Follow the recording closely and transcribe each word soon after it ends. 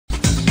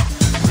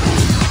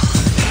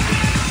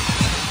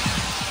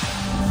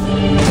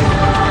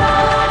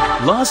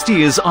Last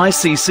year's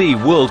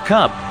ICC World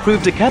Cup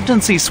proved a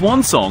captaincy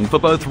swan song for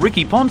both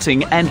Ricky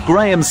Ponting and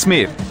Graeme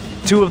Smith,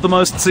 two of the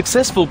most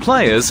successful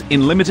players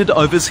in limited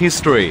overs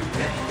history.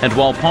 And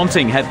while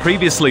Ponting had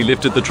previously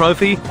lifted the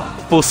trophy,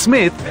 for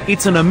Smith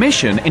it's an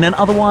omission in an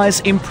otherwise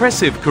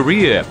impressive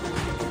career.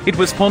 It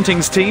was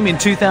Ponting's team in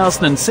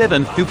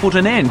 2007 who put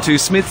an end to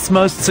Smith's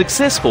most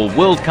successful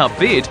World Cup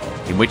bid,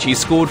 in which he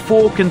scored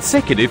 4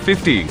 consecutive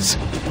 50s.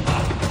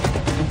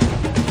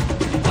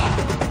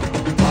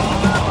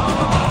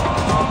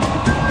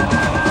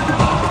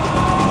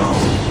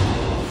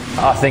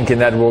 I think in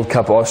that World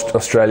Cup,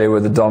 Australia were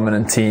the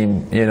dominant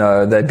team. You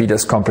know, they beat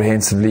us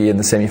comprehensively in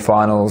the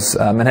semi-finals,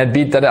 and had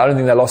beat that. I don't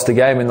think they lost a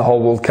game in the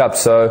whole World Cup.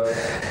 So,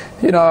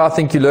 you know, I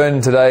think you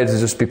learn today to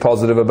just be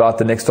positive about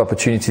the next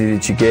opportunity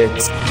that you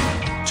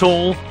get.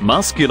 Tall,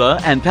 muscular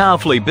and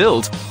powerfully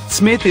built,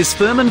 Smith is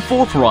firm and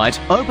forthright,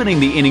 opening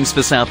the innings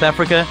for South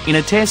Africa in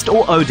a Test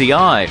or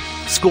ODI,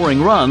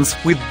 scoring runs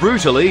with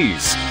brutal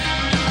ease.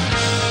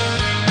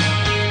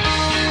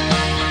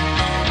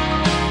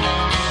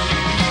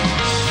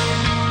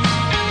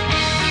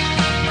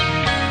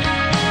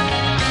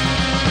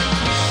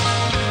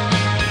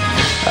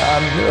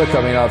 Look,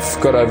 I mean,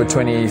 I've got over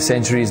 20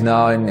 centuries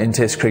now in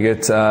Test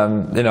cricket.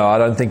 You know, I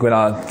don't think when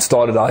I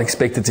started I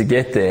expected to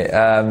get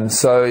there.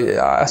 So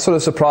I sort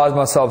of surprise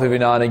myself every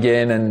now and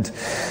again, and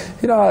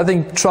you know, I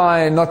think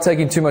not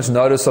taking too much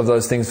notice of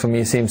those things for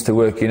me seems to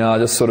work. You know, I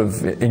just sort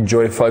of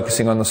enjoy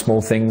focusing on the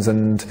small things,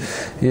 and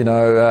you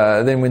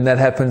know, then when that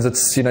happens,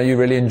 it's, you know, you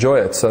really enjoy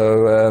it.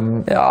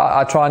 So yeah,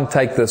 I try and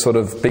take the sort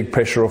of big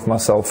pressure off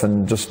myself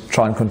and just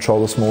try and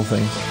control the small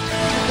things.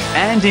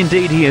 And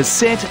indeed he has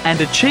set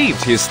and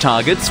achieved his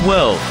targets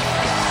well.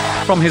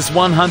 From his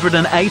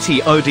 180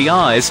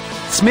 ODIs,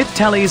 Smith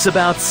tallies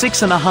about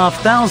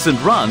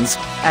 6,500 runs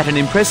at an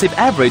impressive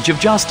average of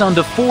just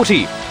under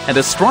 40 and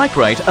a strike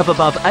rate of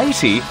above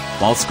 80,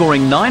 while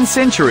scoring 9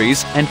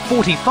 centuries and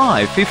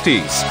 45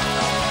 50s.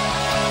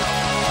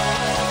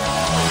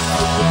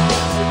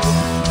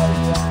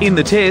 In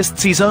the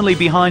Tests, he's only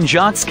behind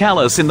Jacques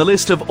Kallis in the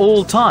list of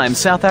all-time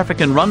South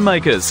African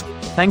run-makers,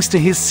 thanks to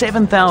his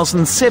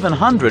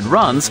 7,700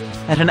 runs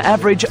at an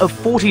average of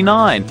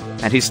 49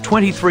 and his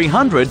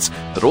 2,300s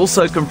that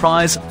also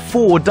comprise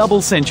 4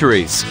 double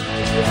centuries.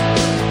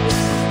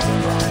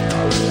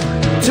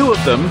 2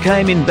 of them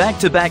came in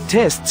back-to-back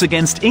Tests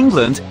against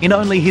England in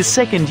only his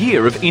second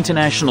year of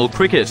international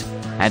cricket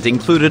and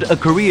included a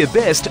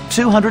career-best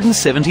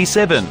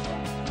 277.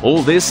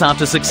 All this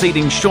after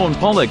succeeding Shaun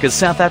Pollock as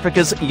South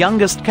Africa's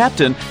youngest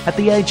captain at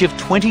the age of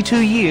 22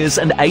 years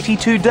and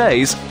 82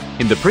 days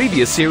in the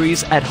previous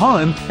series at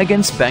home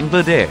against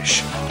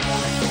Bangladesh.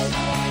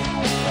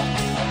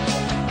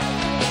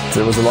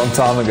 It was a long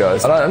time ago.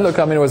 Look,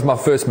 I mean, it was my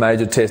first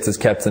major Test as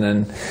captain,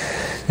 and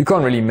you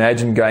can't really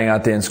imagine going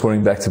out there and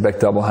scoring back-to-back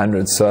double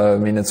hundreds. So, I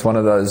mean, it's one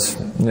of those,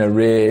 you know,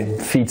 rare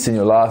feats in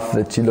your life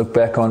that you look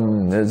back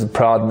on as a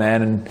proud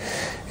man, and,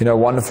 you know,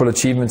 wonderful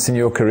achievements in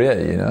your career,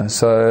 you know.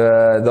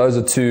 So those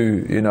are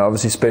 2, you know,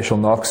 obviously special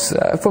knocks.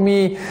 For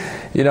me,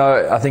 you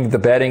know, I think the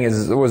batting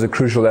is always a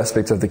crucial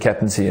aspect of the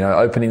captaincy, you know,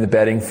 opening the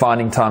batting,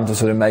 finding time to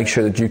sort of make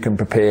sure that you can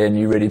prepare and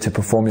you're ready to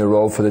perform your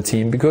role for the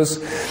team. Because,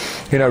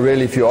 you know,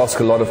 really, if you ask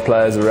a lot of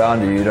players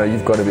around you, you know,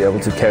 you've got to be able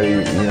to carry,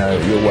 you know,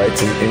 your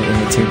weight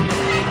in the team.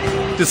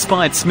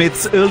 Despite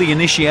Smith's early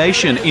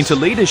initiation into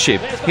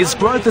leadership, his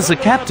growth as a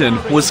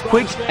captain was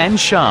quick and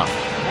sharp.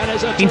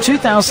 In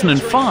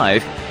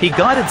 2005, he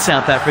guided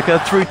South Africa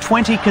through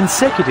 20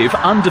 consecutive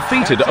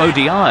undefeated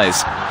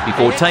ODIs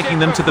before taking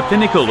them to the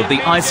pinnacle of the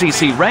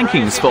ICC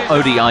rankings for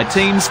ODI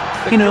teams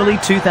in early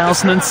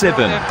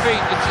 2007.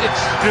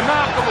 It's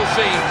remarkable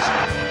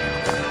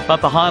scenes.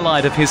 But the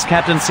highlight of his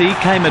captaincy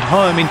came at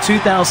home in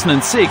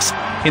 2006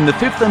 in the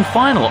 5th and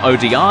final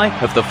ODI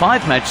of the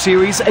 5-match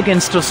series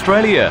against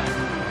Australia.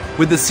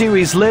 With the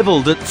series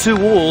levelled at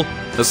 2-all,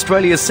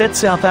 Australia set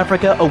South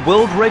Africa a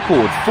world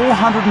record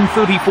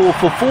 434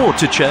 for 4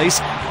 to chase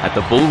at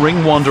the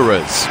Bullring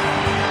Wanderers.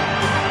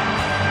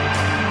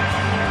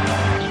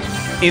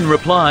 In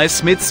reply,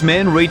 Smith's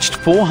men reached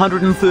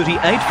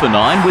 438 for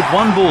 9 with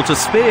 1 ball to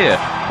spare,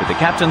 with the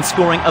captain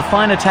scoring a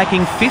fine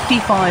attacking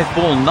 55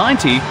 ball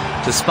 90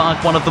 to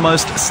spark one of the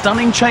most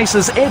stunning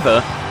chases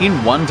ever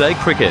in one-day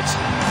cricket.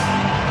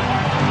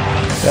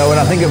 Yeah, when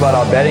I think about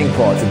our batting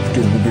part, it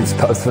gives me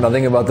goosebumps. When I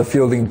think about the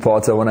fielding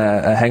part, I want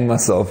to hang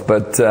myself.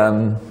 But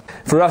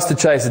for us to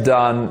chase it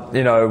down,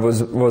 you know,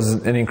 was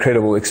an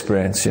incredible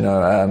experience. You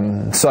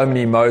know, so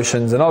many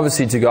emotions, and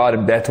obviously to go out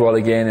and bat well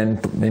again,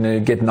 and you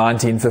know, get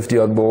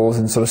 1950-odd balls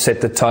and sort of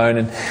set the tone,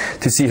 and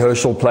to see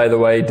Herschel play the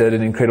way he did,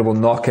 an incredible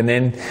knock, and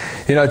then,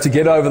 you know, to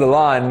get over the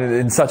line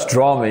in such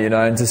drama, you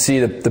know, and to see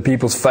the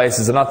people's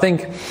faces. And I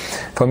think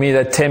for me,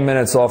 that 10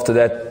 minutes after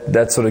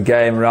that sort of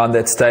game around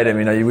that stadium,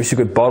 you know, you wish you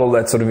could bottle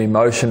that sort of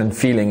emotion and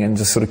feeling and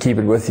just sort of keep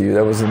it with you.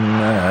 That was an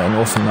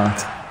awesome night.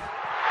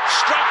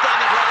 Struck down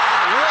the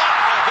ground. What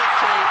a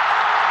victory.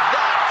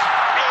 That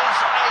is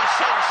a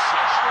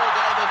sensational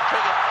game of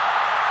cricket.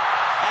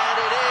 And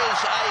it is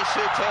a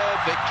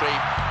superb victory.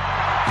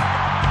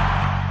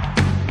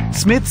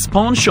 Smith's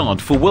penchant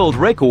for world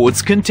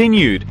records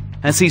continued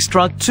as he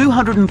struck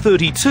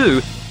 232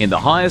 in the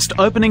highest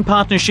opening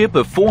partnership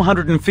of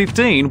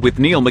 415 with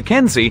Neil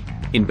Mackenzie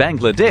in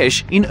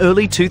Bangladesh in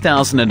early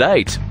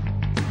 2008.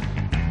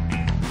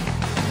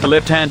 The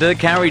left-hander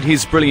carried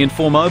his brilliant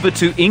form over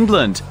to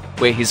England,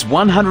 where his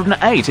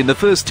 108 in the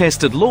first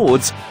test at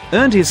Lords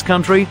earned his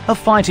country a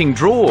fighting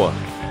draw.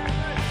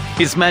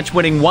 His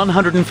match-winning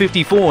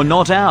 154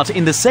 not out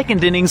in the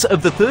second innings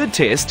of the third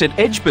test at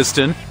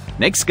Edgbaston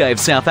next gave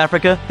South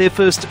Africa their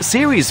first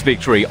series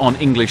victory on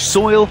English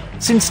soil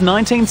since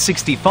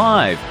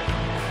 1965.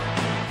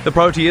 The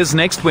Proteas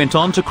next went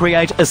on to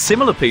create a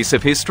similar piece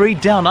of history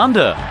down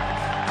under.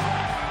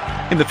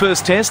 In the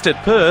first test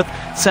at Perth,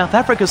 South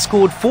Africa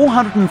scored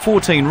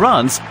 414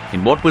 runs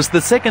in what was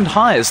the second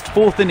highest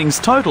fourth innings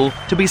total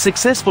to be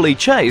successfully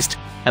chased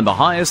and the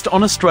highest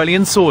on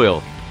Australian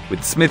soil,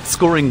 with Smith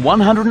scoring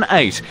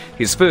 108,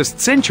 his first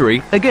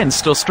century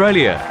against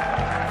Australia.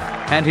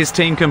 And his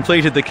team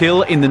completed the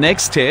kill in the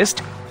next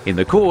test, in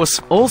the course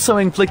also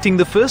inflicting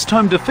the first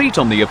home defeat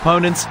on the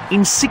opponents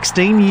in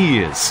 16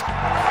 years.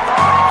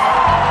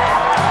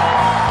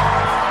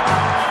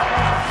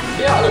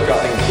 Yeah, look, I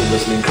think it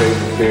was an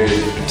incredible period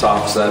of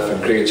time for South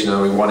African cricket. You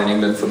know, we won in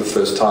England for the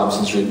first time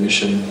since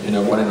readmission, you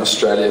know, won in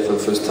Australia for the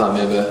first time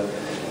ever.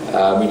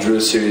 We drew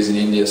a series in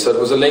India, so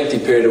it was a lengthy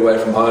period away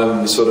from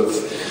home. We sort of,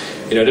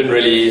 you know, didn't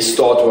really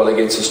start well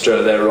against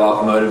Australia. They were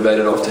right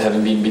motivated after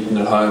having been beaten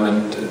at home,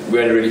 and we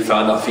only really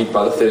found our feet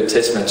by the third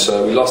test match.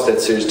 So we lost that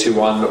series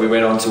 2-1, but we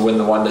went on to win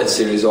the one-day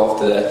series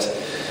after that.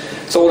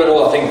 So all in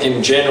all, I think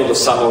in general the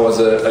summer was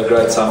a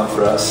great summer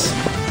for us.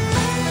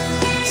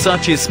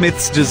 Such is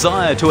Smith's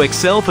desire to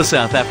excel for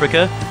South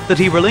Africa that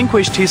he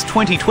relinquished his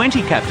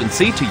 2020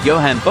 captaincy to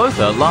Johan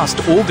Botha last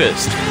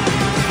August.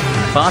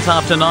 But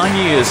after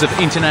 9 years of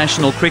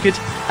international cricket,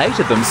 8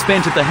 of them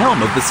spent at the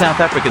helm of the South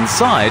African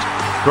side,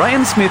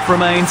 Graeme Smith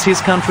remains his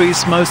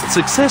country's most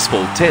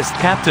successful Test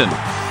captain.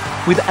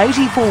 With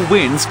 84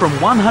 wins from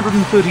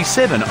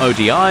 137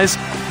 ODIs,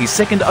 he's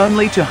second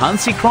only to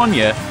Hansi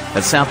Cronje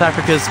as South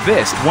Africa's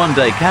best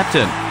one-day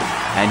captain.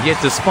 And yet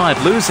despite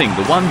losing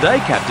the one-day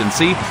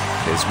captaincy,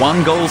 there's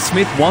one goal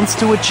Smith wants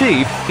to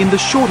achieve in the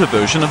shorter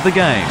version of the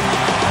game.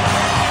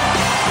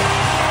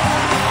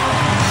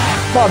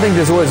 Well, I think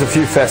there's always a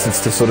few facets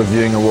to sort of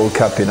viewing a World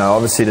Cup. You know,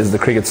 obviously there's the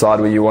cricket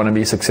side where you want to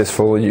be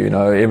successful. You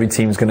know, every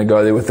team's going to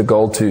go there with the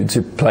goal to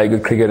play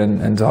good cricket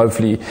and to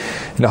hopefully,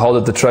 you know, hold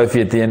up the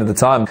trophy at the end of the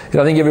time. You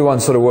know, I think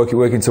everyone's sort of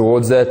working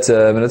towards that,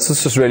 and it's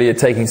just really a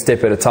taking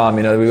step at a time.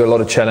 You know, we've got a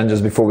lot of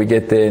challenges before we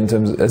get there in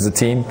terms as a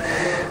team,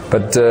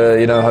 but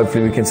you know,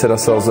 hopefully we can set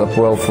ourselves up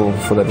well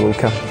for that World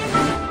Cup.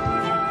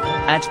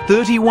 At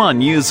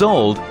 31 years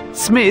old,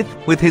 Smith,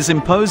 with his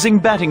imposing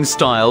batting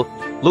style,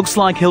 looks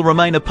like he'll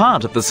remain a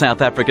part of the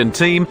South African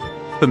team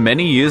for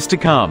many years to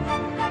come.